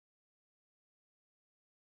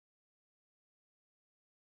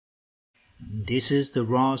This is the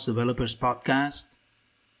ROS Developers Podcast,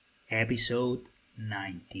 episode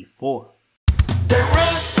 94. The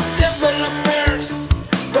ROS Developers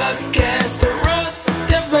Podcast, the ROS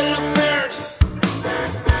Developers.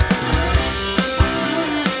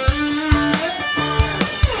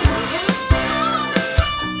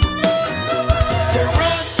 The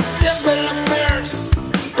ROS Developers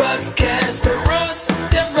Podcast, the ROS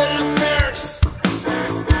Developers.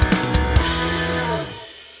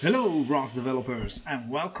 Hello, ROS Developers, and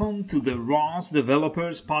welcome to the ROS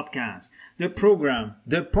Developers Podcast, the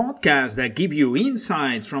podcast that gives you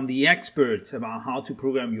insights from the experts about how to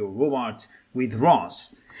program your robots with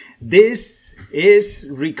ROS. This is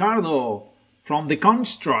Ricardo from The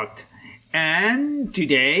Construct, and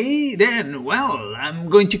today, I'm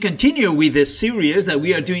going to continue with the series that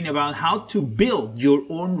we are doing about how to build your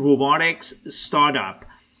own robotics startup.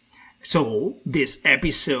 So, this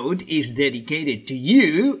episode is dedicated to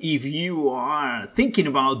you if you are thinking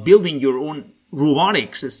about building your own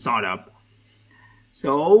robotics startup.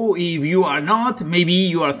 So, if you are not, maybe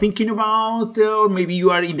you are thinking about, or maybe you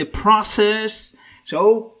are in the process.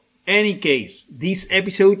 So, any case, this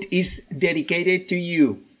episode is dedicated to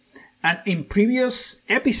you. And in previous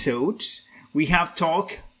episodes, we have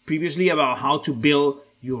talked previously about how to build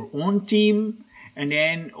your own team. And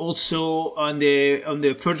then also on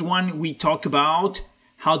the first one, we talk about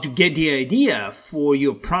how to get the idea for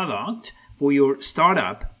your product, for your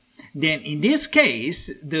startup. Then in this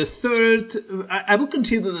case, the third, I would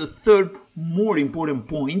consider the third more important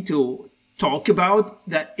point to talk about,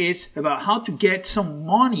 that is about how to get some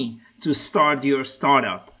money to start your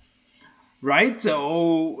startup. Right?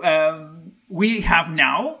 So we have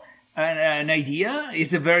now an idea.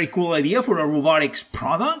 It's a very cool idea for a robotics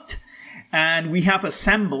product. And we have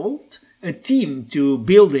assembled a team to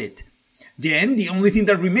build it. Then the only thing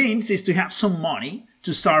that remains is to have some money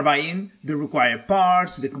to start buying the required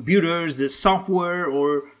parts, the computers, the software,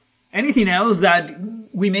 or anything else that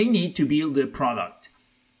we may need to build the product.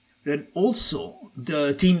 Then also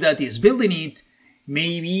the team that is building it,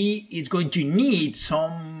 maybe it's going to need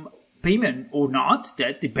some payment or not.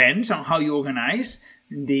 That depends on how you organize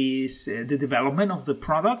this, the development of the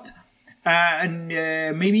product. And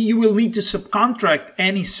maybe you will need to subcontract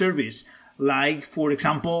any service, like, for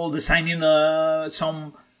example, designing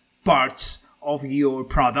some parts of your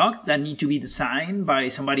product that need to be designed by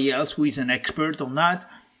somebody else who is an expert on that.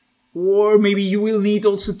 Or maybe you will need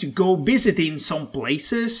also to go visiting some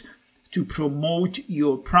places to promote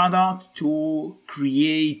your product, to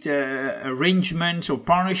create arrangements or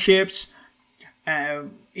partnerships.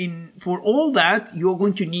 For all that, you're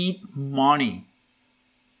going to need money.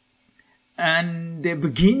 And at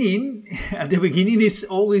the beginning is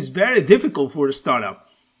always very difficult for a startup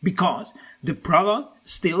because the product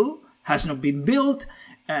still has not been built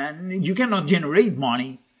and you cannot generate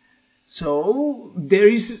money. So there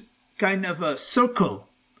is kind of a circle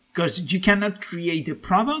because you cannot create a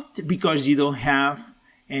product because you don't have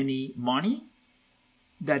any money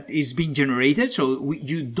that is being generated. So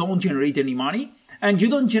you don't generate any money, and you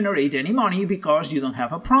don't generate any money because you don't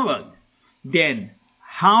have a product. Then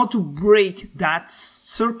how to break that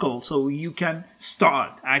circle so you can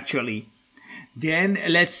start actually. Then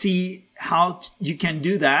let's see how you can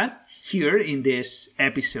do that here in this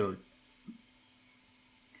episode.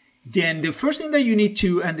 Then the first thing that you need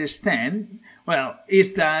to understand,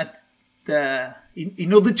 is that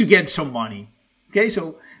in order to get some money, okay,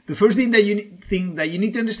 so the first thing that you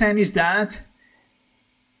need to understand is that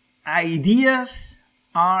ideas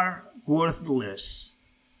are worthless.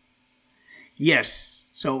 Yes.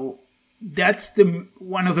 So that's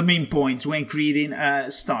one of the main points when creating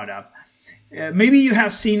a startup. Maybe you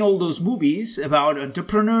have seen all those movies about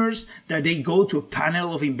entrepreneurs that they go to a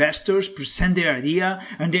panel of investors, present their idea,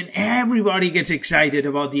 and then everybody gets excited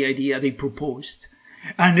about the idea they proposed.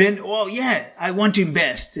 And then, I want to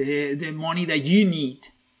invest the money that you need.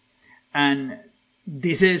 And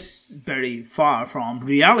this is very far from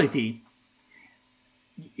reality.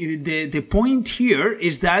 The point here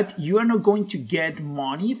is that you are not going to get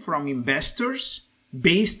money from investors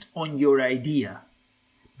based on your idea,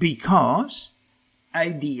 because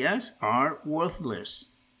ideas are worthless.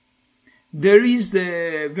 There is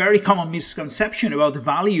the very common misconception about the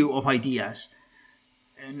value of ideas.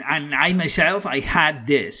 And I myself, I had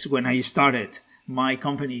this when I started my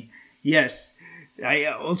company. Yes, I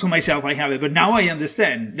have it. But now I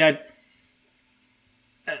understand that.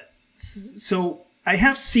 So I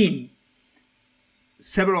have seen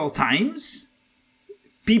several times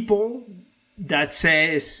people that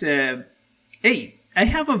says, hey, I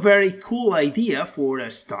have a very cool idea for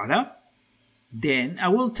a startup. Then I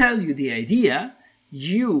will tell you the idea.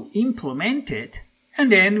 you implement it,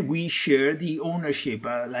 and then we share the ownership,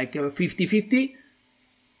 like 50-50.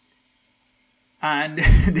 And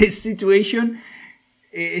this situation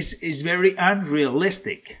is very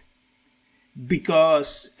unrealistic,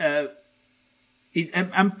 because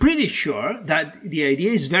I'm pretty sure that the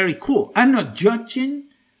idea is very cool. I'm not judging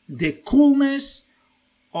the coolness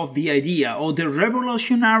of the idea or the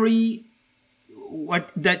revolutionary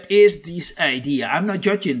what that is this idea. I'm not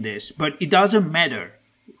judging this, but it doesn't matter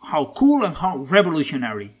how cool and how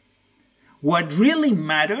revolutionary. What really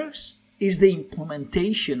matters is the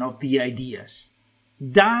implementation of the ideas.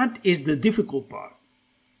 That is the difficult part.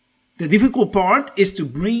 The difficult part is to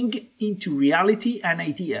bring into reality an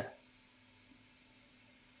idea.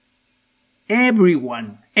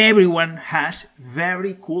 Everyone has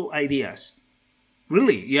very cool ideas.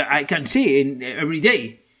 Really, yeah, I can see in every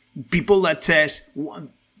day people that says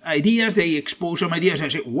ideas, they expose some ideas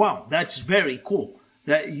and say, wow, that's very cool.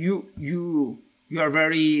 That you are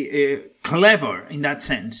very clever in that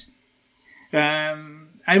sense. I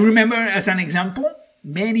remember, as an example,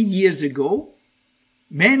 many years ago,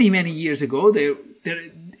 it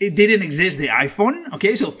didn't exist, the iPhone.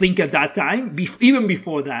 Okay, so think at that time, even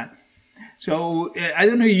before that. So I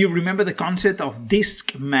don't know if you remember the concept of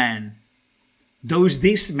Discman. Those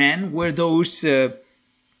Discman were those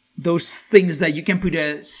things that you can put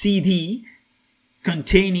a CD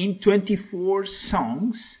containing 24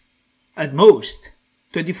 songs at most,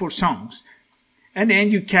 24 songs. And then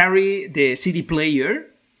you carry the CD player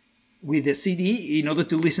with the CD in order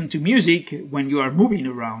to listen to music when you are moving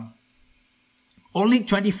around. Only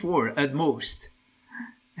 24 at most.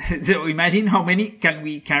 So imagine how many can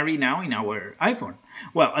we carry now in our iPhone.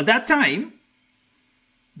 Well, at that time,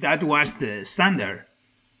 that was the standard.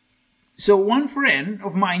 So one friend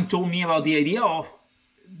of mine told me about the idea of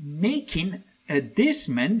making a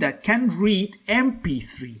Discman that can read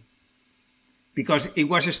MP3. Because it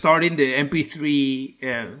was starting the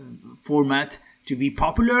MP3 format to be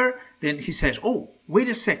popular. Then he says, oh, wait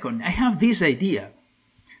a second, I have this idea.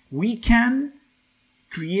 We can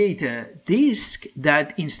create a disc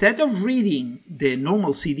that instead of reading the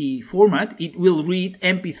normal CD format, it will read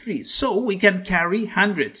MP3. So we can carry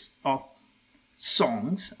hundreds of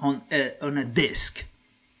songs on a disc.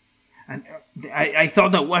 And I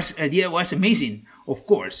thought that idea was amazing. Of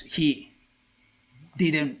course, he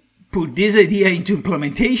didn't put this idea into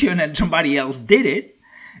implementation, and somebody else did it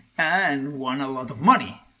and won a lot of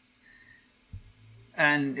money.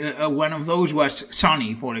 And one of those was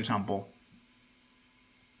Sony, for example.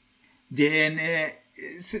 Then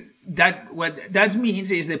what that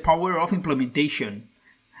means is the power of implementation.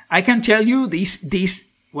 I can tell you this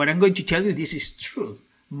what I'm going to tell you, this is truth.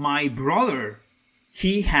 My brother,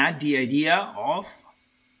 he had the idea of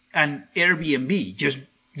an Airbnb just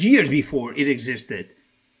years before it existed.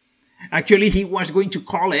 Actually, he was going to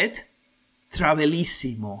call it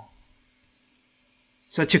Travelissimo.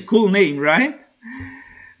 Such a cool name, right?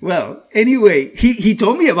 Well, anyway, he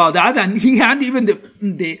told me about that, and he had even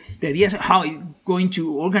the ideas of how he's going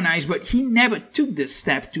to organize, but he never took the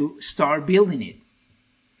step to start building it.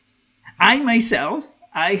 I myself,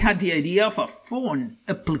 I had the idea of a phone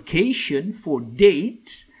application for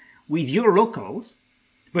dates with your locals,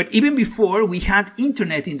 but even before we had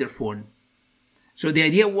internet in the phone. So the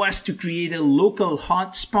idea was to create a local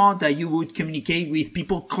hotspot that you would communicate with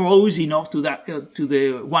people close enough to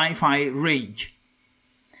the Wi-Fi range.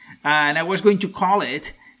 And I was going to call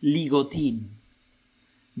it Ligotin.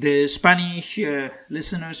 The Spanish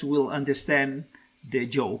listeners will understand the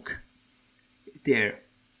joke there.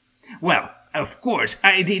 Well, of course,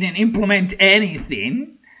 I didn't implement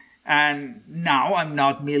anything, and now I'm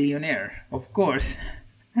not millionaire, of course.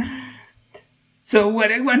 So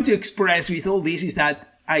what I want to express with all this is that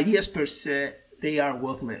ideas per se, they are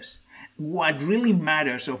worthless. What really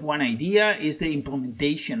matters of one idea is the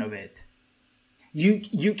implementation of it.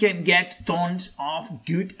 You can get tons of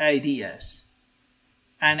good ideas.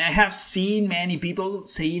 And I have seen many people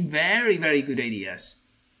saying very, very good ideas.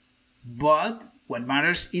 But what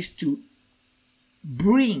matters is to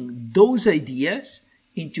bring those ideas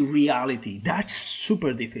into reality. That's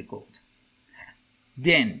super difficult.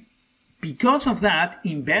 Then, because of that,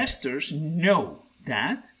 investors know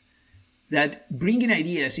that bringing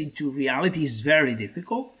ideas into reality is very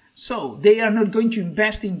difficult. So they are not going to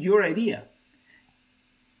invest in your idea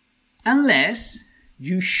unless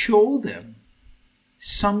you show them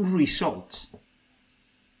some results.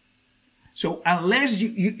 So unless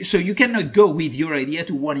you cannot go with your idea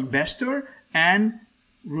to one investor and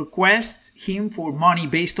request him for money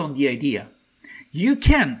based on the idea. You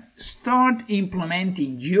can start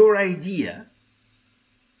implementing your idea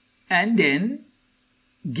and then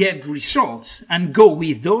get results and go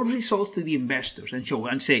with those results to the investors and show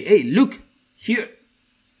and say, hey, look, here,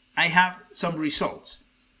 I have some results.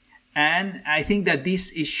 And I think that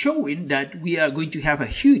this is showing that we are going to have a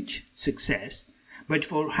huge success. But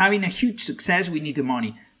for having a huge success, we need the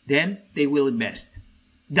money. Then they will invest.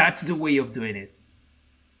 That's the way of doing it.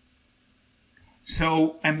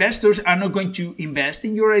 So investors are not going to invest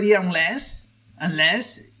in your idea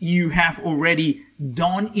unless you have already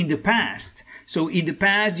done in the past. So in the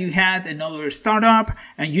past, you had another startup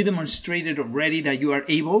and you demonstrated already that you are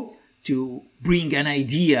able to bring an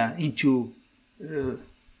idea into $1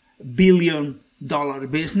 billion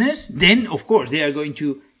business. Then, of course, they are going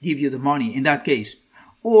to give you the money in that case.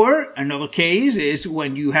 Or another case is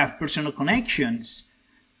when you have personal connections,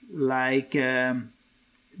 like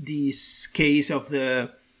this case of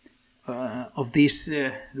this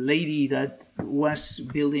lady that was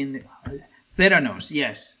building Theranos.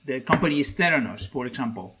 Yes, the company is Theranos, for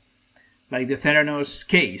example. Like the Theranos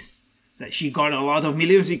case, that she got a lot of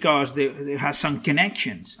millions because they has some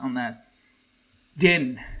connections on that.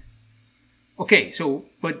 Then, okay, so,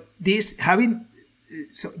 but this having,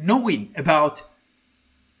 so knowing about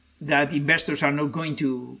that investors are not going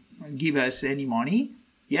to give us any money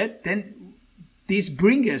yet, then this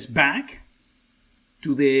brings us back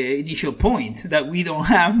to the initial point that we don't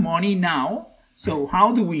have money now. So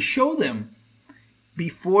how do we show them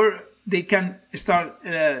before they can start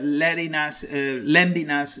lending us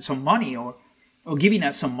some money or giving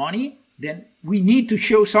us some money? Then we need to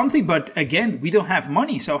show something, but again, we don't have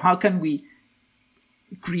money. So how can we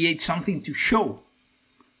create something to show?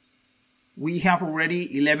 We have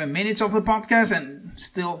already 11 minutes of the podcast and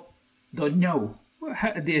still don't know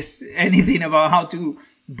anything about how to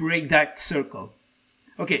break that circle.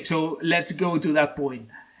 Okay, so let's go to that point.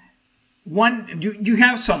 You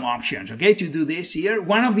have some options, okay, to do this here.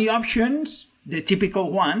 One of the options, the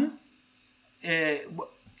typical one,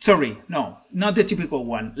 sorry, no, not the typical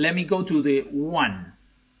one. Let me go to the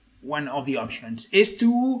one of the options is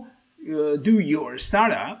to do your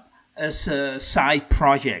startup as a side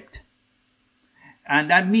project. And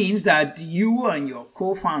that means that you and your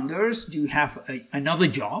co-founders do have another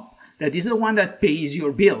job that is the one that pays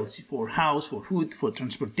your bills for house, for food, for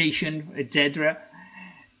transportation, etc.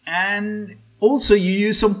 And also you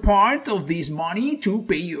use some part of this money to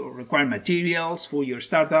pay your required materials for your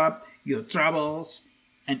startup, your travels,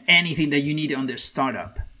 and anything that you need on the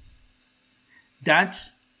startup.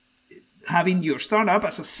 That's having your startup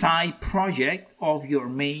as a side project of your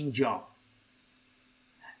main job.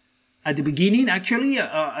 At the beginning, actually,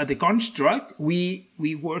 at the construct, we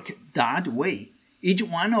work that way. Each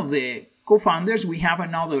one of the co-founders, we have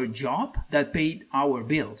another job that paid our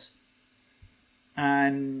bills.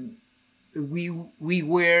 And we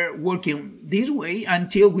were working this way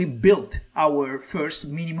until we built our first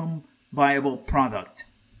minimum viable product.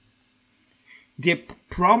 The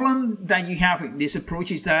problem that you have in this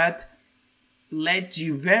approach is that lets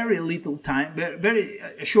you very little time, very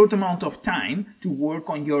a short amount of time to work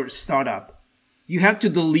on your startup. You have to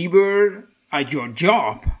deliver at your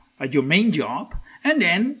job, at your main job, and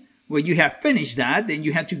then when you have finished that, then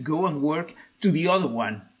you have to go and work to the other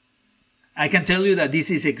one. I can tell you that this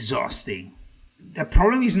is exhausting. The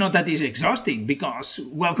problem is not that it's exhausting, because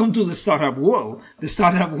welcome to the startup world. The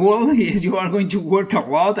startup world is you are going to work a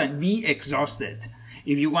lot and be exhausted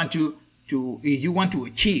if you want to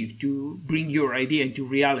achieve, to bring your idea into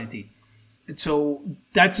reality. So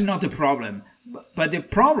that's not the problem. But the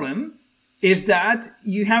problem is that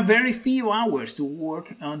you have very few hours to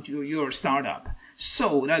work on your startup.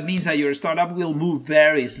 So that means that your startup will move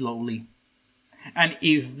very slowly. And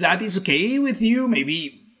if that is okay with you,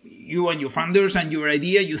 maybe you and your founders and your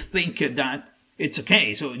idea, you think that it's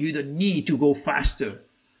okay. So you don't need to go faster,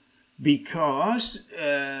 because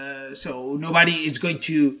so nobody is going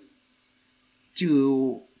to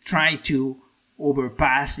try to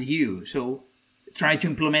overpass you. So try to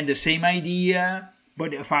implement the same idea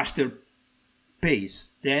but at a faster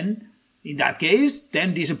pace. Then in that case,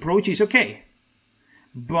 then this approach is okay.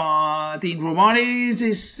 But in robotics,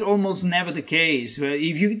 it's almost never the case.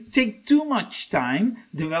 If you take too much time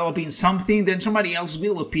developing something, then somebody else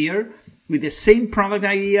will appear with the same product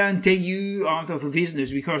idea and take you out of the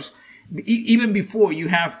business, because even before you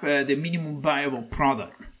have the minimum viable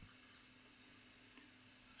product.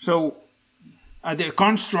 So at the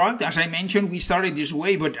construct, as I mentioned, we started this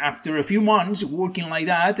way, but after a few months working like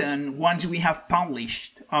that, and once we have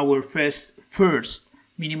published our first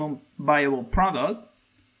minimum viable product,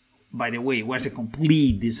 by the way, it was a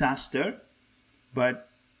complete disaster, but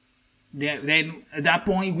then at that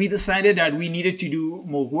point we decided that we needed to do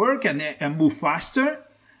more work and move faster,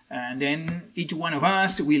 And then each one of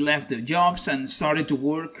us, we left the jobs and started to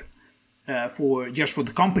work for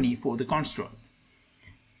the company, for the construct.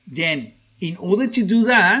 Then, in order to do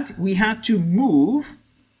that, we had to move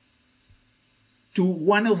to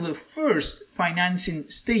one of the first financing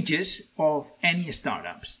stages of any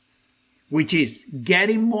startups, which is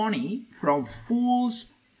getting money from fools,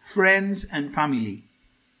 friends, and family,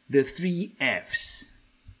 the 3 Fs.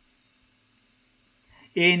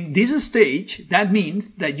 In this stage, that means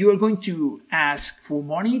that you are going to ask for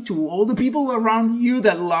money to all the people around you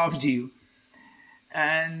that loves you,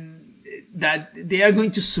 and that they are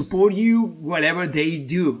going to support you whatever you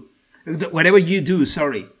do,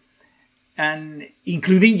 and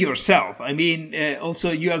including yourself. I mean,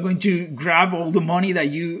 also you are going to grab all the money that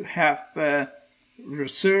you have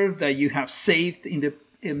reserved, that you have saved in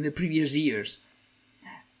the previous years.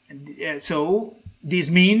 So this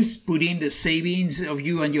means putting the savings of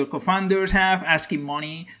you and your co-founders have, asking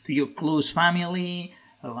money to your close family,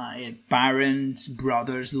 like parents,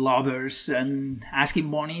 brothers, lovers, and asking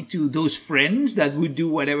money to those friends that would do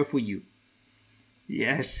whatever for you.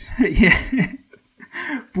 Yes, yeah.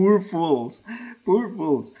 Poor fools.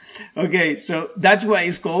 Okay, so that's why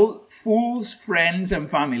it's called fools, friends, and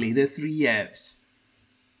family, the 3 Fs.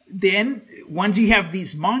 Then, once you have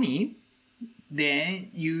this money, then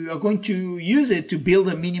you are going to use it to build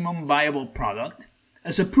a minimum viable product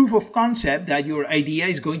as a proof of concept that your idea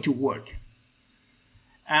is going to work.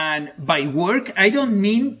 And by work, I don't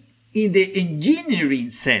mean in the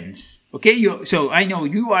engineering sense. Okay, so I know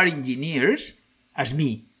you are engineers as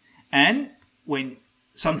me. And when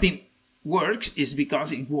something works, it's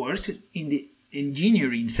because it works in the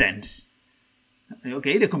engineering sense.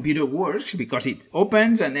 Okay, the computer works because it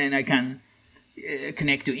opens and then I can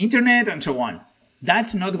connect to internet and so on.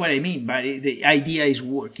 That's not what I mean by the idea is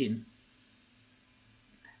working.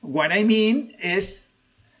 What I mean is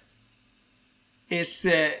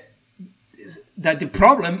that the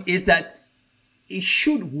problem is that it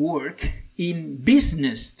should work in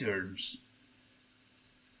business terms.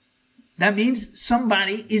 That means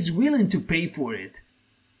somebody is willing to pay for it,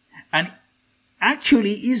 and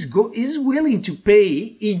actually is willing to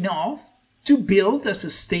pay enough to build a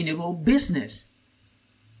sustainable business.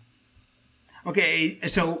 Okay,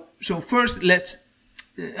 so first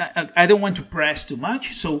I don't want to press too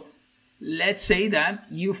much. So let's say that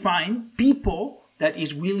you find people that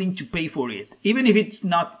is willing to pay for it, even if it's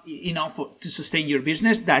not enough to sustain your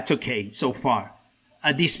business. That's okay so far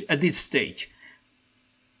at this stage.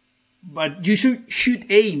 But you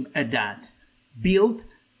should aim at that. Build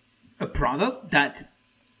a product that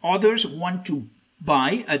others want to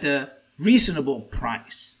buy at a reasonable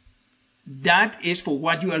price. That is for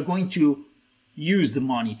what you are going to use the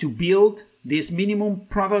money to build this minimum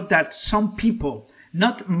product that some people,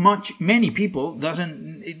 many people,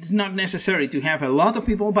 it's not necessary to have a lot of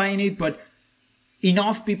people buying it, but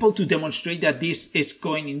enough people to demonstrate that this is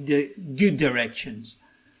going in the good directions.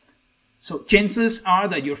 So chances are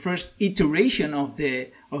that your first iteration of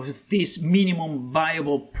this minimum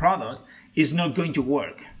viable product is not going to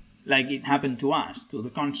work, like it happened to us, to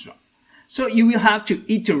the construct. So you will have to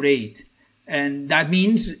iterate, and that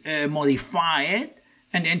means modify it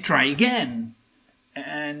and then try again,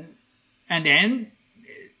 and then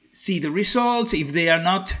see the results. If they are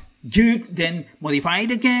not good, then modify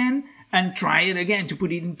it again and try it again to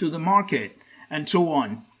put it into the market, and so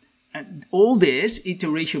on. And all this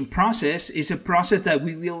iteration process is a process that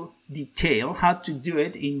we will detail how to do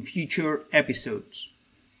it in future episodes.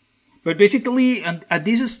 But basically, at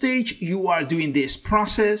this stage, you are doing this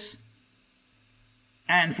process,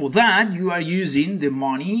 and for that, you are using the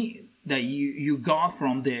money that you got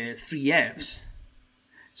from the 3 Fs.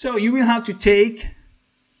 So you will have to take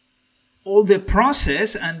all the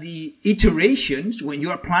process and the iterations when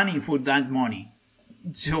you are planning for that money.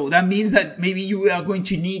 So that means that maybe you are going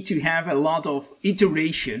to need to have a lot of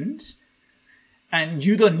iterations, and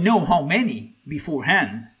you don't know how many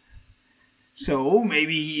beforehand. So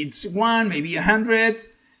maybe it's 1, maybe 100.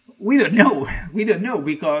 We don't know. We don't know,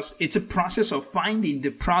 because it's a process of finding the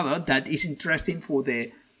product that is interesting for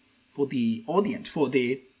the audience, for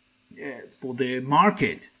the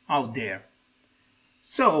market out there.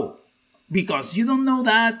 So because you don't know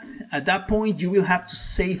that, at that point you will have to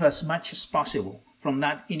save as much as possible from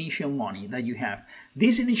that initial money that you have.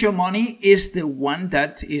 This initial money is the one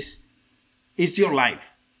that is your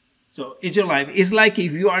life. So it's your life. It's like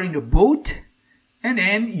if you are in a boat and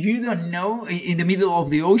then you don't know, in the middle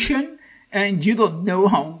of the ocean, and you don't know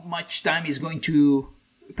how much time is going to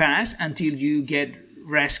pass until you get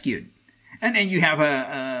rescued. And then you have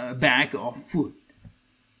a bag of food.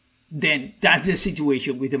 Then that's the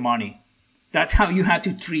situation with the money. That's how you have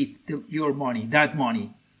to treat your money, that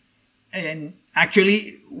money. And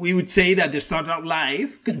actually, we would say that the startup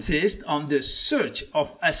life consists on the search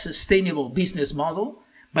of a sustainable business model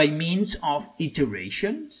by means of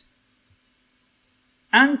iterations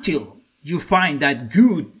until you find that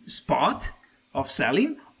good spot of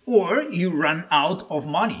selling, or you run out of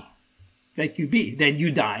money. That could be. Then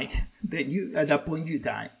you die. At that point you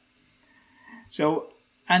die. So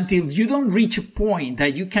until you don't reach a point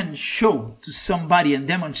that you can show to somebody and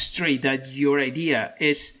demonstrate that your idea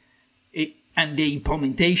is, and the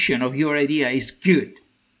implementation of your idea is good,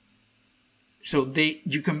 so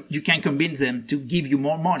you can convince them to give you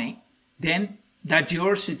more money, then that's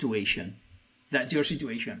your situation. That's your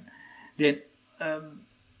situation. Then,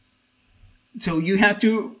 so you have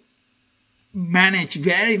to manage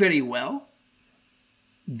very, very well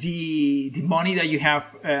the money that you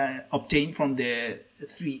have obtained from the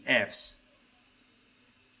 3 Fs.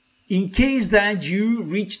 In case that you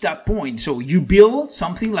reach that point, so you build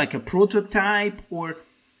something like a prototype, or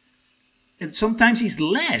sometimes it's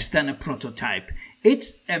less than a prototype.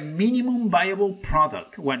 It's a minimum viable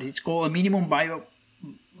product, what it's called a minimum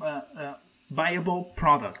viable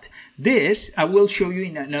product. This I will show you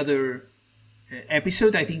in another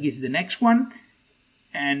episode. I think it's the next one,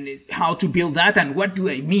 and how to build that and what do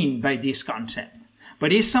I mean by this concept.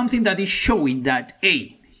 But it's something that is showing that,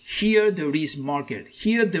 hey, here there is market,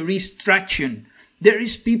 here there is traction, there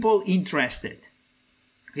is people interested.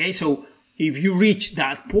 Okay, so if you reach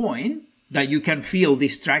that point that you can feel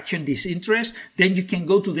this traction, this interest, then you can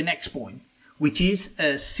go to the next point, which is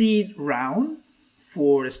a seed round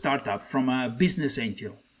for a startup from a business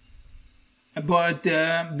angel. But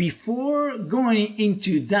before going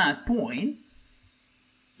into that point,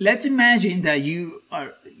 let's imagine that you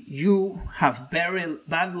have very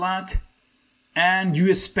bad luck and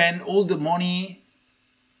you spend all the money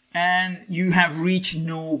and you have reached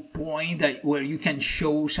no point where you can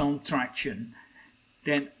show some traction.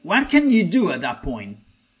 Then what can you do at that point?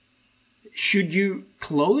 Should you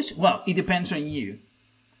close? Well, it depends on you.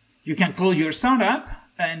 You can close your startup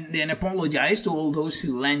and then apologize to all those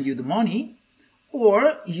who lend you the money,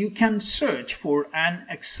 or you can search for an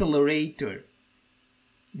accelerator.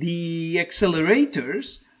 The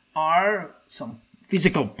accelerators are some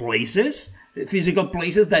physical places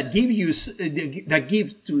that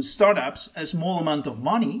give to startups a small amount of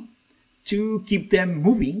money to keep them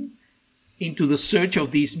moving into the search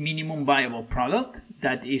of this minimum viable product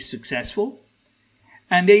that is successful.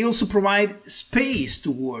 And they also provide space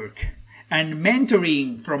to work and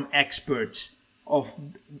mentoring from experts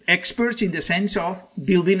in the sense of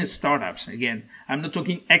building startups. Again, I'm not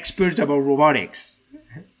talking experts about robotics.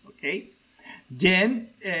 Okay. Then,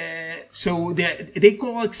 so they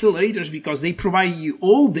call accelerators because they provide you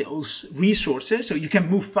all those resources so you can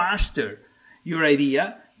move faster your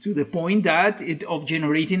idea to the point of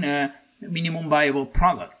generating a minimum viable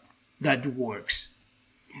product that works.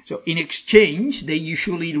 So in exchange, they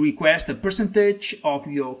usually request a percentage of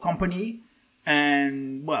your company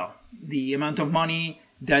and, well, the amount of money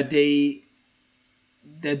that they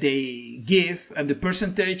give and the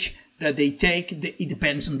percentage that they take, it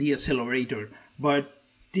depends on the accelerator. But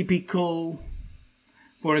typical,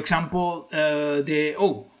 for example,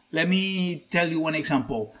 let me tell you one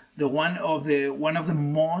example. One of the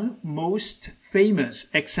most famous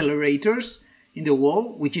accelerators in the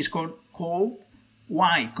world, which is called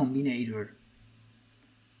Y Combinator,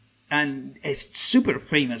 and a super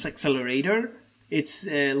famous accelerator. It's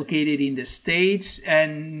located in the States,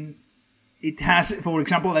 and it has, for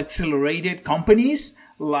example, accelerated companies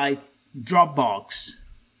like Dropbox,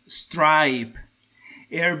 Stripe,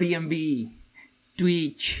 Airbnb,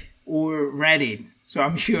 Twitch, or Reddit. So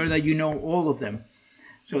I'm sure that you know all of them.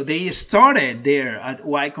 So they started there at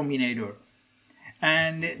Y Combinator,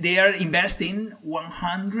 and they are investing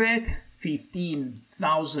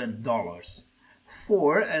 $115,000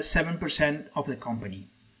 for 7% of the company.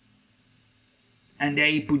 And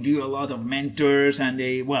they put you a lot of mentors, and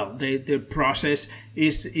their process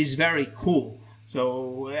is very cool.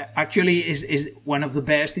 So actually is one of the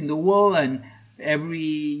best in the world, and every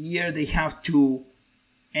year they have 2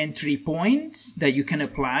 entry points that you can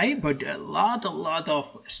apply, but a lot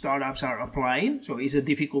of startups are applying. So it's a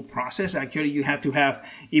difficult process. Actually, you have to have,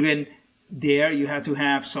 even there, you have to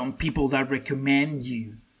have some people that recommend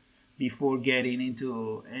you before getting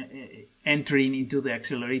into entering into the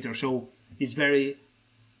accelerator. So it's very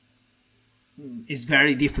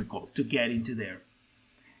difficult to get into there.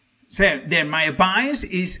 So then my advice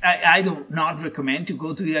is I do not recommend to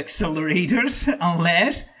go to the accelerators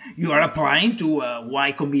unless you are applying to a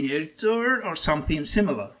Y Combinator or something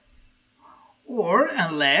similar. or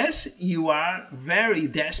unless you are very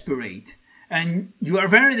desperate. And you are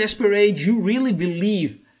very desperate, you really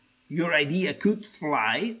believe your idea could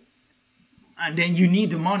fly, and then you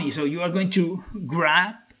need the money, so you are going to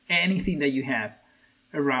grab anything that you have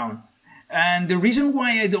around. And the reason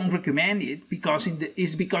why I don't recommend it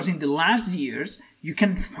is because in the last years you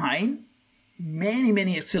can find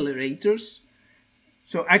many accelerators.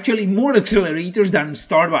 So actually more accelerators than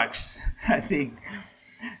Starbucks, I think.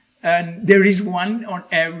 And there is one on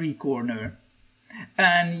every corner.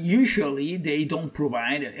 And usually they don't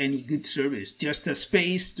provide any good service, just a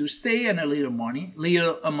space to stay and a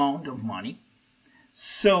little amount of money.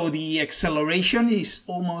 So the acceleration is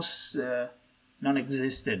almost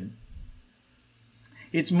non-existent.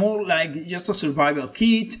 It's more like just a survival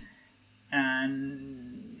kit,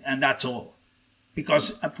 and that's all.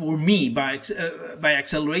 Because for me, by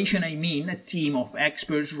acceleration, I mean a team of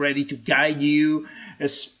experts ready to guide you,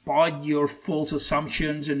 spot your false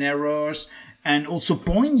assumptions and errors, and also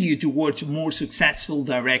point you towards more successful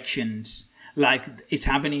directions, like it's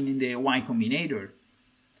happening in the Y Combinator.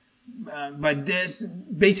 But there's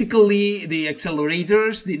basically the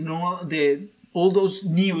accelerators, all those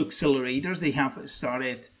new accelerators they have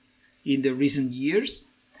started in the recent years.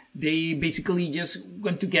 They basically just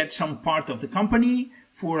want to get some part of the company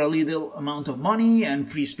for a little amount of money and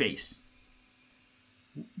free space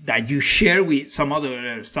that you share with some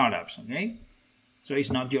other startups, okay? So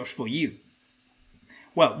it's not just for you.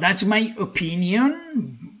 Well, that's my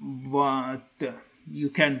opinion, but you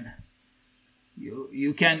can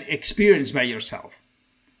experience by yourself.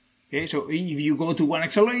 Okay, so if you go to one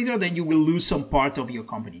accelerator, then you will lose some part of your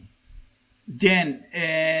company. Then,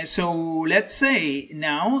 so let's say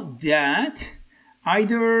now that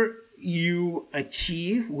either you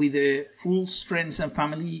achieve with the full friends and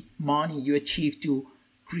family money, you achieve to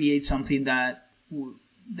create something that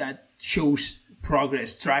shows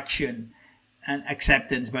progress, traction, and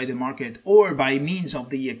acceptance by the market, or by means of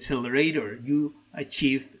the accelerator, you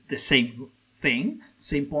achieve the same thing,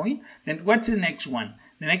 same point. Then what's the next one?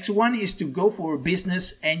 The next one is to go for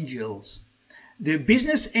business angels. The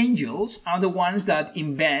business angels are the ones that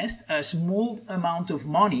invest a small amount of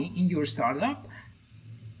money in your startup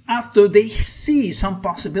after they see some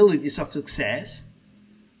possibilities of success,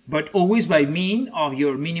 but always by means of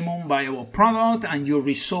your minimum viable product and your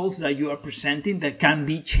results that you are presenting that can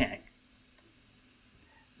be checked.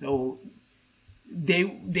 So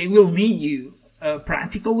they will need you a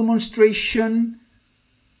practical demonstration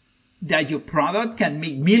that your product can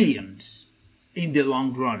make millions in the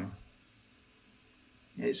long run.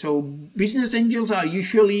 So business angels are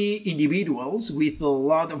usually individuals with a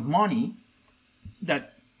lot of money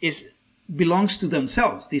that belongs to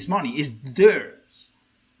themselves. This money is theirs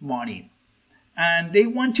money. And they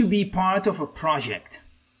want to be part of a project.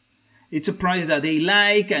 It's a project that they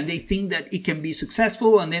like and they think that it can be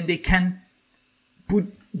successful, and then they can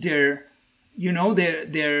put their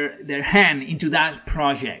hand into that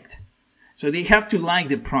project. So they have to like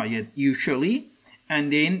the project usually,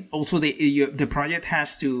 and then also the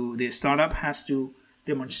startup has to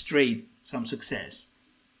demonstrate some success.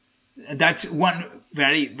 That's one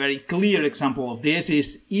very, very clear example of this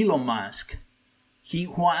is Elon Musk. He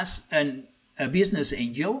was a business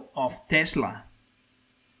angel of Tesla.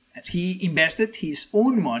 He invested his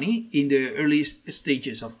own money in the early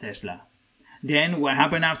stages of Tesla. Then what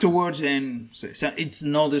happened afterwards, and so it's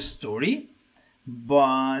another story.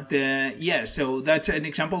 But so that's an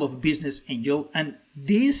example of business angel. And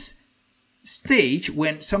this stage,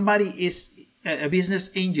 when somebody is a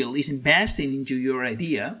business angel is investing into your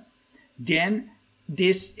idea, then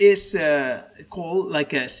this is called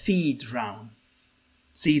like a seed round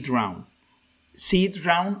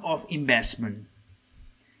of investment.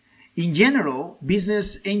 In general,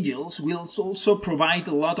 business angels will also provide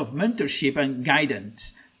a lot of mentorship and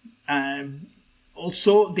guidance.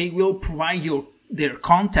 Also, they will provide their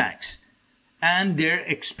contacts and their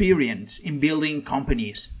experience in building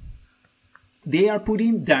companies. They are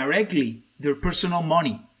putting directly their personal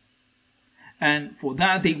money. And for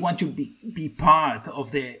that, they want to be part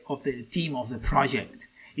of the team of the project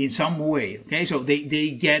in some way. Okay, so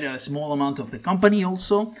they get a small amount of the company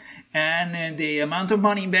also, and the amount of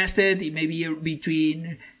money invested, it may be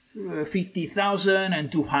between 50,000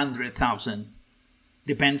 and 200,000,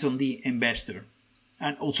 depends on the investor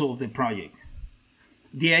and also of the project.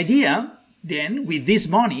 The idea then with this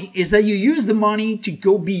money is that you use the money to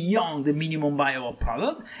go beyond the minimum viable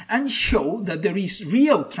product and show that there is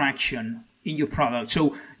real traction in your product.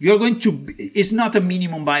 So you're going to, it's not a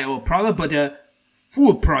minimum viable product, but a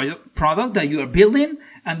full product that you are building,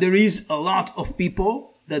 and there is a lot of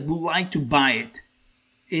people that would like to buy it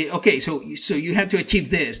okay, so you have to achieve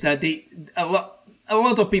this, that a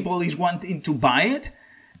lot of people is wanting to buy it.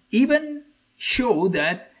 Even show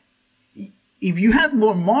that if you have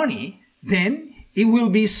more money, then it will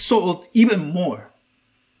be sold even more.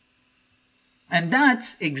 And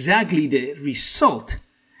that's exactly the result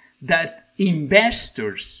that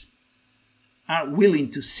investors are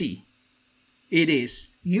willing to see. It is,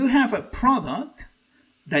 you have a product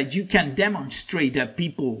that you can demonstrate that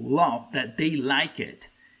people love, that they like it,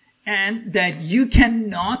 and that you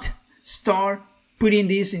cannot start putting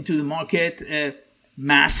this into the market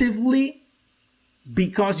massively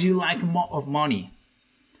because you like of money.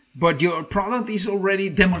 But your product is already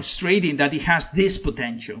demonstrating that it has this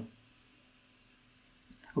potential.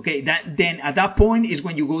 Okay, then at that point is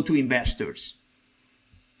when you go to investors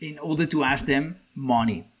in order to ask them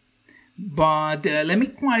money. But let me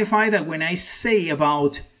clarify that when I say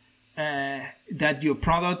about that your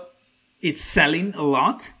product is selling a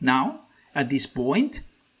lot now at this point,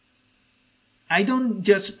 I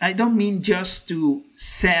don't mean just to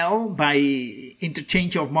sell by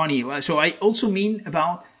interchange of money. So I also mean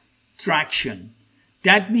about traction.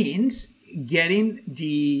 That means getting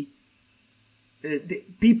the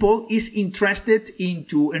people is interested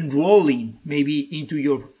into enrolling maybe into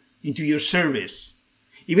your service,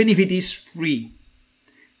 even if it is free.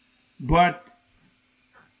 But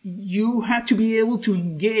you have to be able to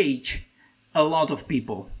engage a lot of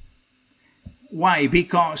people. Why?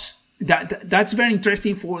 Because that's very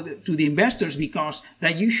interesting to the investors, because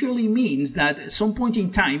that usually means that at some point in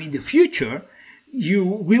time in the future, you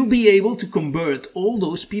will be able to convert all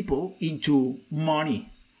those people into money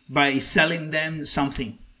by selling them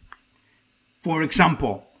something. For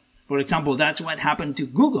example, that's what happened to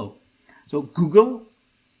Google. So Google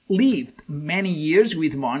lived many years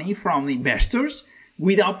with money from investors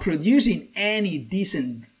without producing any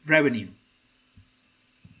decent revenue.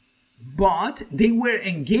 But they were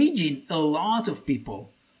engaging a lot of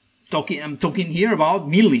people. I'm talking here about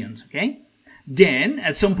millions, okay? Then,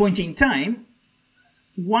 at some point in time,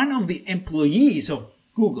 one of the employees of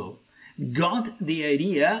Google got the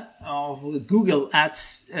idea of Google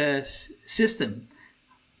Ads system.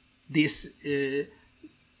 This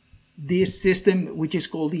system, which is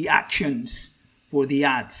called the actions for the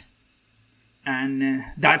ads. And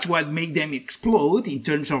that's what made them explode in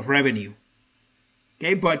terms of revenue.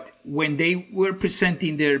 Okay, but when they were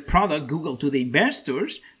presenting their product, Google, to the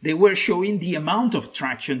investors, they were showing the amount of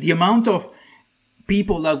traction, the amount of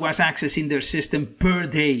people that was accessing their system per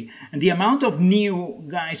day, and the amount of new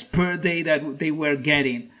guys per day that they were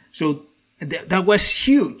getting. So that was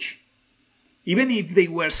huge. Even if they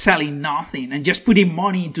were selling nothing and just putting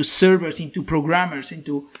money into servers, into programmers,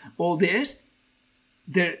 into all this,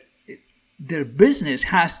 their business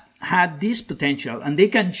has had this potential, and they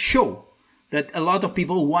can show that a lot of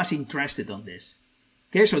people was interested on this.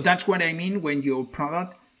 Okay, so that's what I mean when your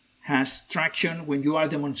product has traction, when you are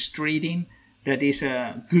demonstrating that is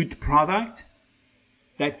a good product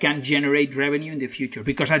that can generate revenue in the future.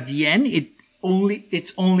 Because at the end,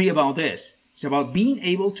 it's only about this. It's about being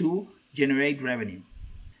able to generate revenue.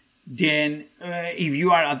 Then if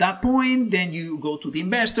you are at that point, then you go to the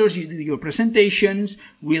investors, you do your presentations.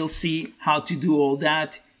 We'll see how to do all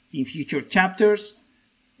that in future chapters.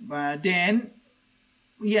 But then,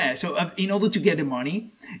 yeah, so in order to get the money,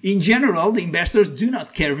 in general, the investors do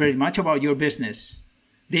not care very much about your business.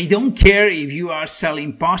 They don't care if you are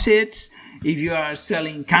selling posits, if you are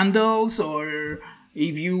selling candles, or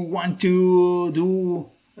if you want to do,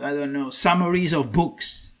 I don't know, summaries of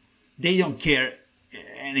books. They don't care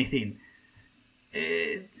anything.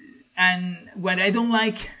 And what I don't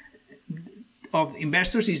like of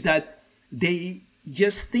investors is that they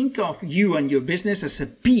just think of you and your business as a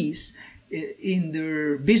piece in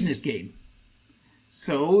their business game.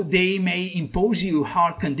 So they may impose you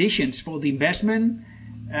hard conditions for the investment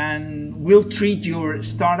and will treat your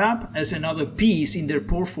startup as another piece in their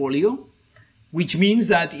portfolio, which means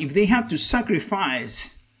that if they have to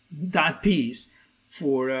sacrifice that piece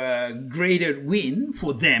for a greater win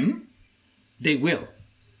for them, they will.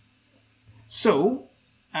 So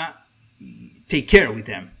take care with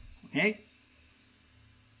them, okay?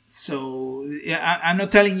 So I'm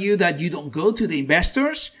not telling you that you don't go to the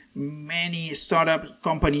investors. Many startup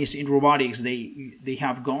companies in robotics, they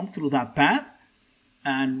have gone through that path.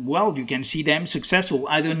 And well, you can see them successful.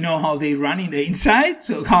 I don't know how they run in the inside,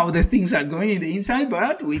 so how the things are going in the inside,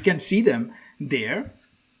 but we can see them there.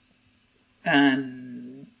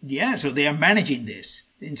 And yeah, so they are managing this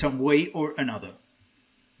in some way or another.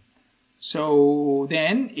 So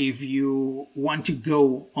then if you want to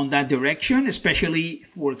go on that direction, especially,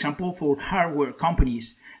 for example, for hardware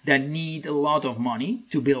companies that need a lot of money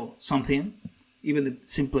to build something, even the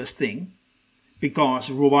simplest thing, because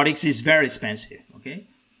robotics is very expensive, okay?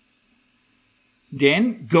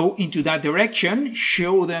 Then go into that direction,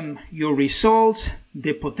 show them your results,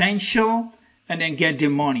 the potential, and then get the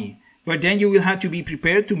money. But then you will have to be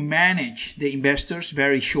prepared to manage the investors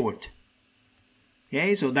very short.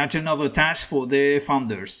 Okay, so that's another task for the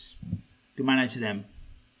founders, to manage them.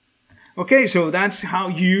 Okay, so that's how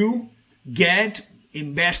you get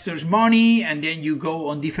investors' money, and then you go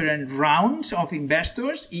on different rounds of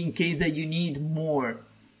investors in case that you need more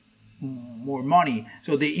money.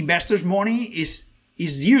 So the investors' money is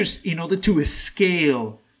used in order to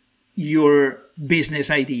scale your business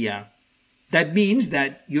idea. That means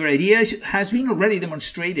that your idea has been already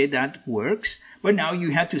demonstrated that works, but now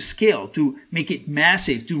you have to scale to make it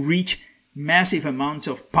massive, to reach massive amounts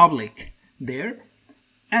of public there,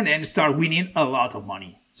 and then start winning a lot of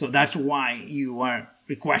money. So that's why you are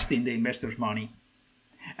requesting the investors' money.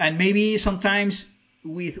 And maybe sometimes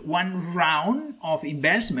with one round of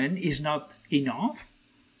investment is not enough.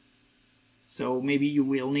 So maybe you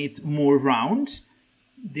will need more rounds.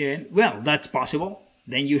 Then, well, that's possible.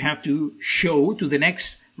 Then you have to show to the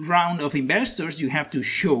next round of investors, you have to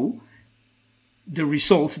show the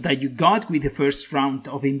results that you got with the first round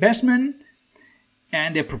of investment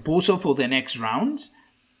and the proposal for the next rounds,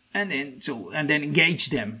 and then engage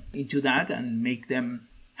them into that and make them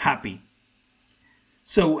happy.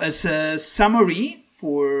 So as a summary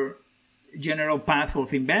for general path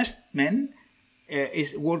of investment,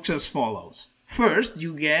 it works as follows. First,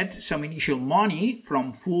 you get some initial money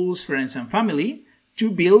from fools, friends, and family to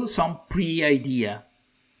build some pre-idea.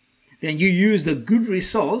 Then you use the good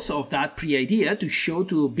results of that pre-idea to show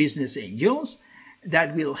to business angels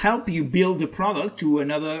that will help you build the product to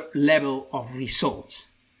another level of results.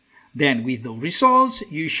 Then with the results,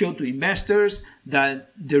 you show to investors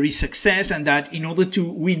that there is success and that in order to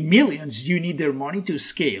win millions, you need their money to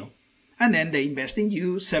scale. And then they invest in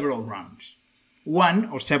you several rounds. One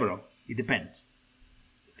or several, it depends.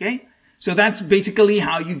 Okay? So that's basically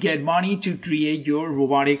how you get money to create your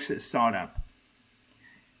robotics startup.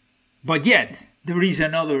 But yet, there is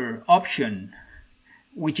another option,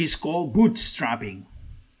 which is called bootstrapping.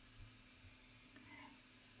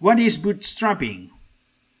 What is bootstrapping?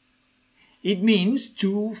 It means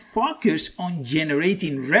to focus on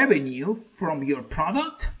generating revenue from your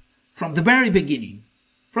product from the very beginning.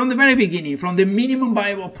 From the minimum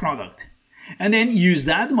viable product. And then use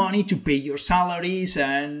that money to pay your salaries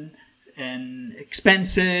and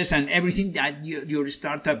expenses and everything that your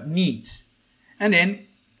startup needs. And then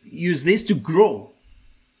use this to grow.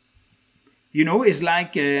 You know, it's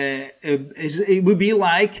like it would be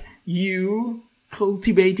like you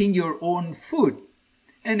cultivating your own food,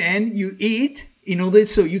 and then you eat in order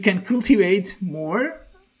so you can cultivate more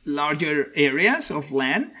larger areas of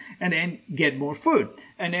land and then get more food,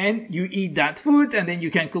 and then you eat that food and then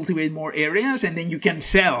you can cultivate more areas and then you can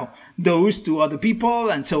sell those to other people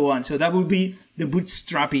and so on. So that would be the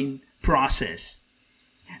bootstrapping process.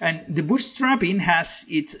 And the bootstrapping has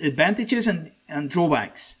its advantages and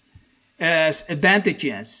drawbacks. As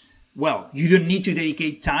advantages, well, you don't need to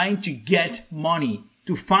dedicate time to get money,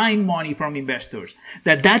 to find money from investors.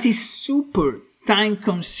 That is super time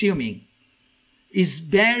consuming. It's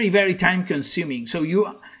very, very time consuming. So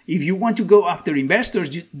if you want to go after investors,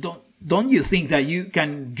 don't you think that you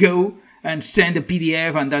can go and send a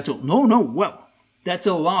PDF and that's all? No. Well, that's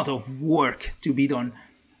a lot of work to be done.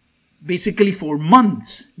 Basically, for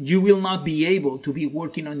months, you will not be able to be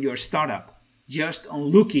working on your startup, just on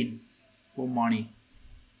looking for money.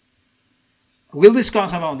 We'll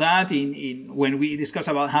discuss about that when we discuss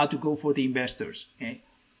about how to go for the investors, okay?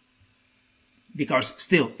 Because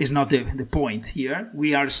still, it's not the point here.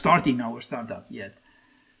 We are starting our startup yet.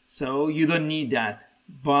 So you don't need that.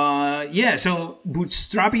 But yeah, so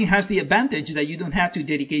bootstrapping has the advantage that you don't have to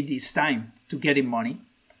dedicate this time to getting money.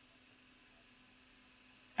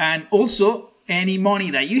 And also, any money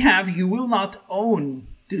that you have, you will not own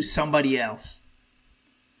to somebody else.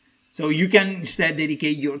 So you can instead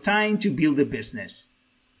dedicate your time to build a business.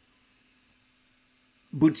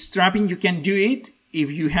 Bootstrapping, you can do it if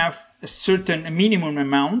you have a minimum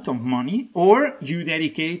amount of money, or you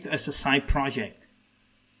dedicate as a side project.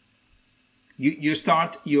 You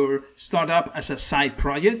start your startup as a side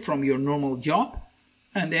project from your normal job,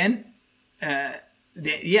 and then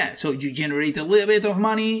so you generate a little bit of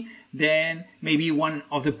money, then maybe one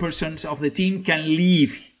of the persons of the team can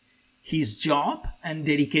leave his job and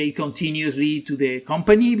dedicate continuously to the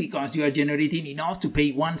company because you are generating enough to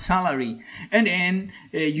pay one salary. And then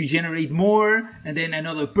you generate more, and then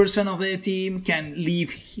another person of the team can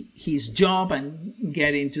leave his job and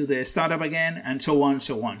get into the startup again, and so on,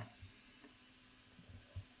 so on.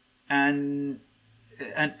 And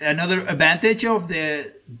another advantage of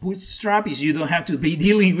the bootstrap is you don't have to be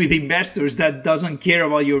dealing with investors that doesn't care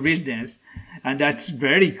about your business. And that's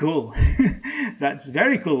very cool. That's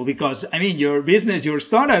very cool because, I mean, your business, your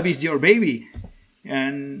startup is your baby.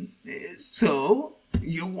 And so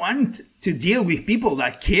you want to deal with people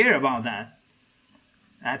that care about that.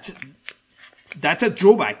 That's a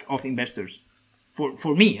drawback of investors.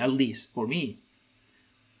 For me, at least, for me.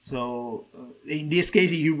 So in this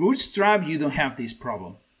case, if you bootstrap, you don't have this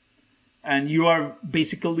problem. And you are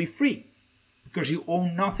basically free because you owe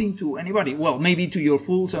nothing to anybody. Well, maybe to your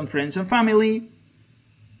fools and friends and family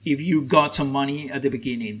if you got some money at the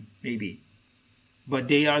beginning, maybe. But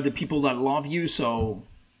they are the people that love you, so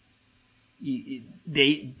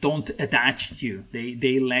they don't attach you.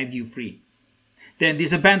 They let you free. Then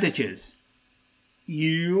disadvantages.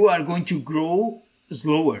 You are going to grow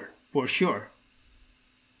slower, for sure.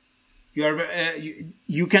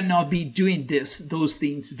 You cannot be doing those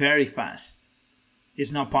things very fast.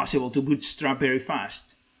 It's not possible to bootstrap very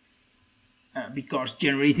fast because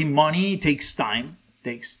generating money takes time,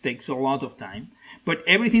 takes a lot of time. But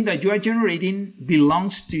everything that you are generating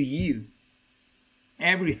belongs to you.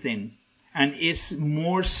 Everything. And it's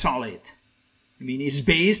more solid. I mean, it's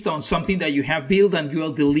based on something that you have built and you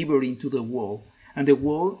are delivering to the world. And the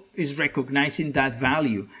world is recognizing that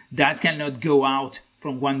value. That cannot go out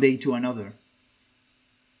from one day to another,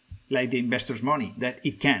 like the investor's money, that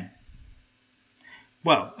it can.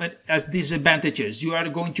 Well, as disadvantages, you are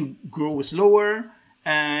going to grow slower,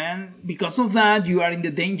 and because of that, you are in the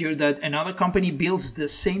danger that another company builds the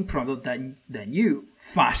same product than you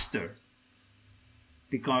faster,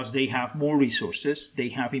 because they have more resources, they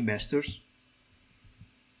have investors.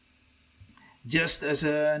 Just as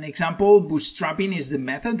an example, bootstrapping is the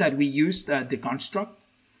method that we used at the Construct.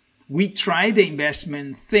 We tried the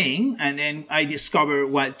investment thing, and then I discovered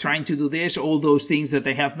while trying to do this, all those things that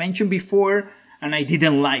I have mentioned before, and I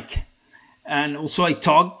didn't like. And also I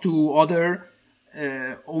talked to other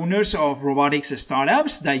owners of robotics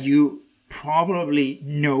startups that you probably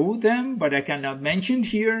know them, but I cannot mention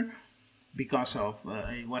here because of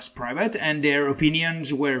it was private, and their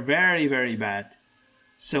opinions were very, very bad.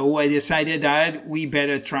 So I decided that we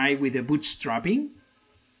better try with the bootstrapping.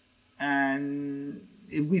 And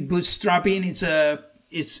with bootstrapping,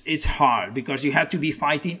 it's hard because you have to be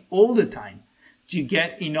fighting all the time to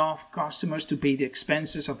get enough customers to pay the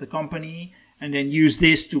expenses of the company and then use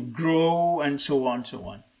this to grow and so on, so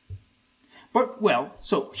on. But well,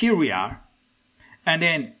 so here we are. And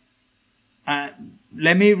then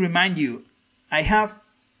let me remind you, I have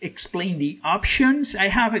explained the options. I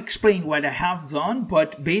have explained what I have done,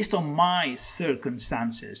 but based on my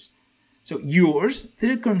circumstances. So your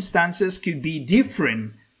circumstances could be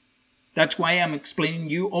different. That's why I'm explaining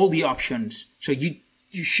you all the options. So you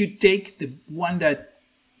should take the one that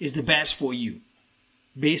is the best for you,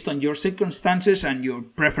 based on your circumstances and your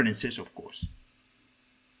preferences, of course.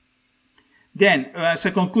 Then, as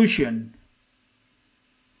a conclusion,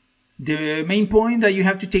 the main point that you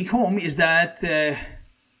have to take home is that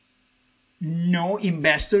no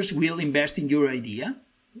investors will invest in your idea,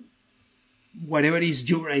 whatever is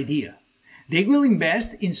your idea. They will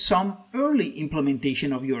invest in some early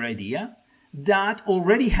implementation of your idea that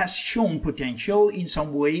already has shown potential in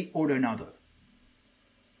some way or another.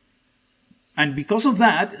 And because of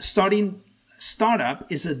that, starting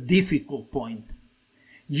startup is a difficult point.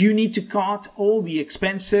 You need to cut all the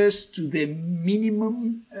expenses to the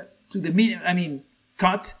minimum,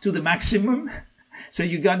 cut to the maximum. So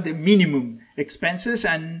you got the minimum expenses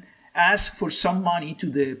and ask for some money to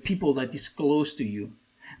the people that is close to you.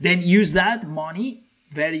 Then use that money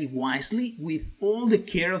very wisely with all the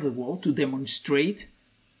care of the world to demonstrate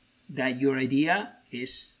that your idea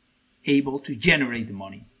is able to generate the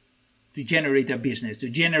money, to generate a business, to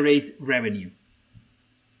generate revenue.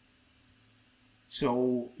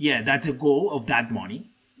 So yeah, that's the goal of that money,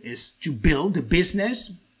 is to build the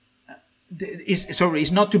business.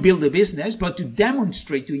 It's not to build a business, but to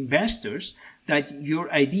demonstrate to investors that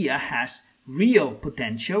your idea has real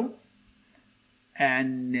potential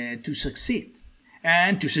and to succeed.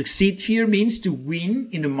 And to succeed here means to win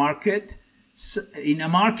in the market, in a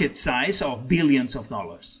market size of billions of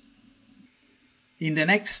dollars. In the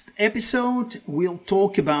next episode, we'll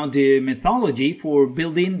talk about the methodology for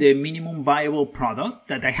building the minimum viable product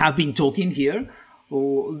that I have been talking here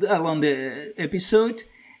along the episode.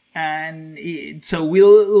 So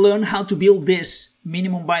we'll learn how to build this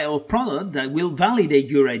minimum viable product that will validate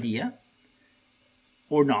your idea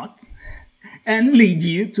or not and lead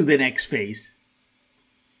you to the next phase.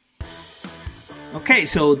 Okay,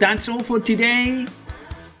 so that's all for today.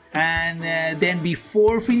 And then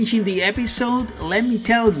before finishing the episode, let me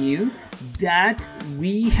tell you that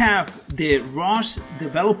we have the ROS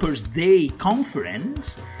Developers Day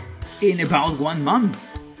conference in about 1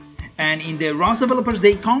 month. And in the ROS Developers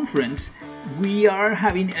Day conference, we are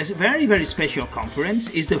having a very, very special conference.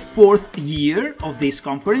 It's the 4th year of this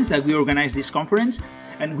conference that we organize this conference.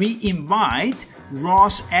 And we invite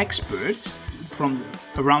ROS experts from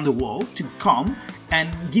around the world to come and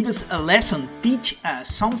give us a lesson, teach us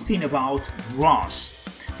something about ROS.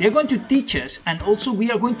 They're going to teach us, and also we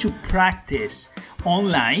are going to practice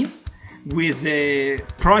online with the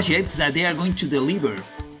projects that they are going to deliver.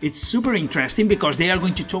 It's super interesting because they are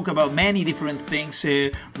going to talk about many different things,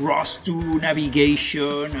 ROS2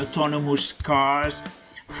 navigation, autonomous cars,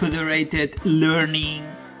 federated learning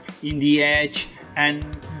in the edge, and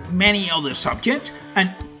many other subjects. And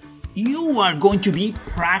you are going to be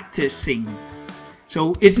practicing.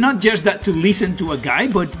 So it's not just that to listen to a guy,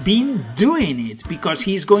 but doing it, because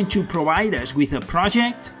he's going to provide us with a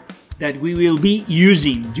project that we will be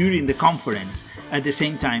using during the conference at the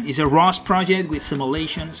same time. It's a ROS project with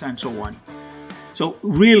simulations and so on. So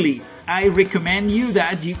really, I recommend you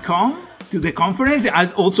that you come to the conference.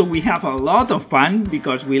 And also, we have a lot of fun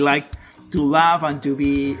because we like to laugh and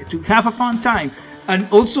to have a fun time, and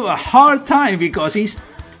also a hard time because it's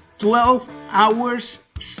 12 hours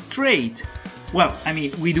straight. Well, I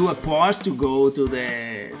mean, we do a pause to go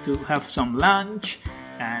to have some lunch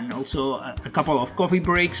and also a couple of coffee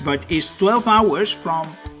breaks, but it's 12 hours from,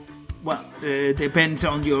 well, depends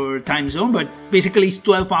on your time zone, but basically it's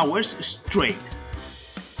 12 hours straight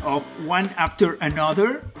of one after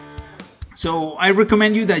another. So I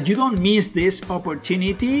recommend you that you don't miss this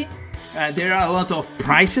opportunity. There are a lot of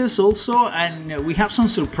prizes also, and we have some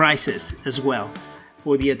surprises as well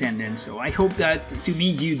for the attendance. So I hope that to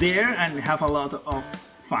meet you there and have a lot of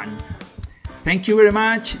fun. Thank you very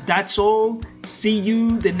much. That's all. See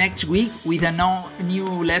you the next week with a new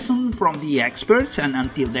lesson from the experts. And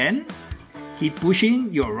until then, keep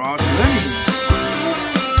pushing your ROS learning.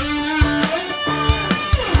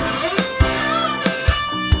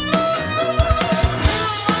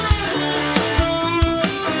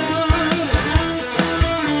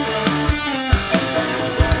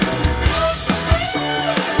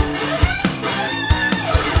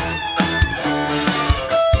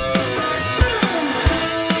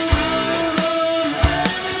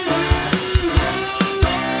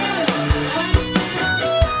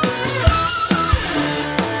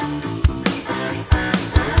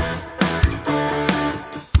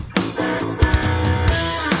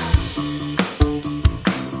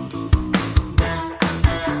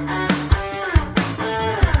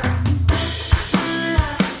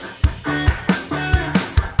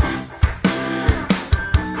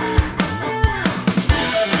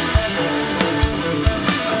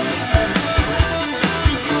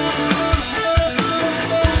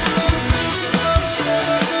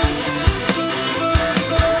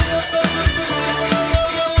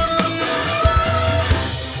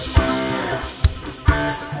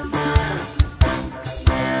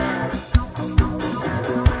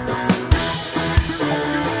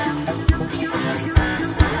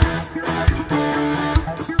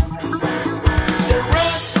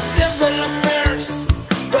 ROS Developers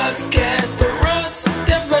Podcast.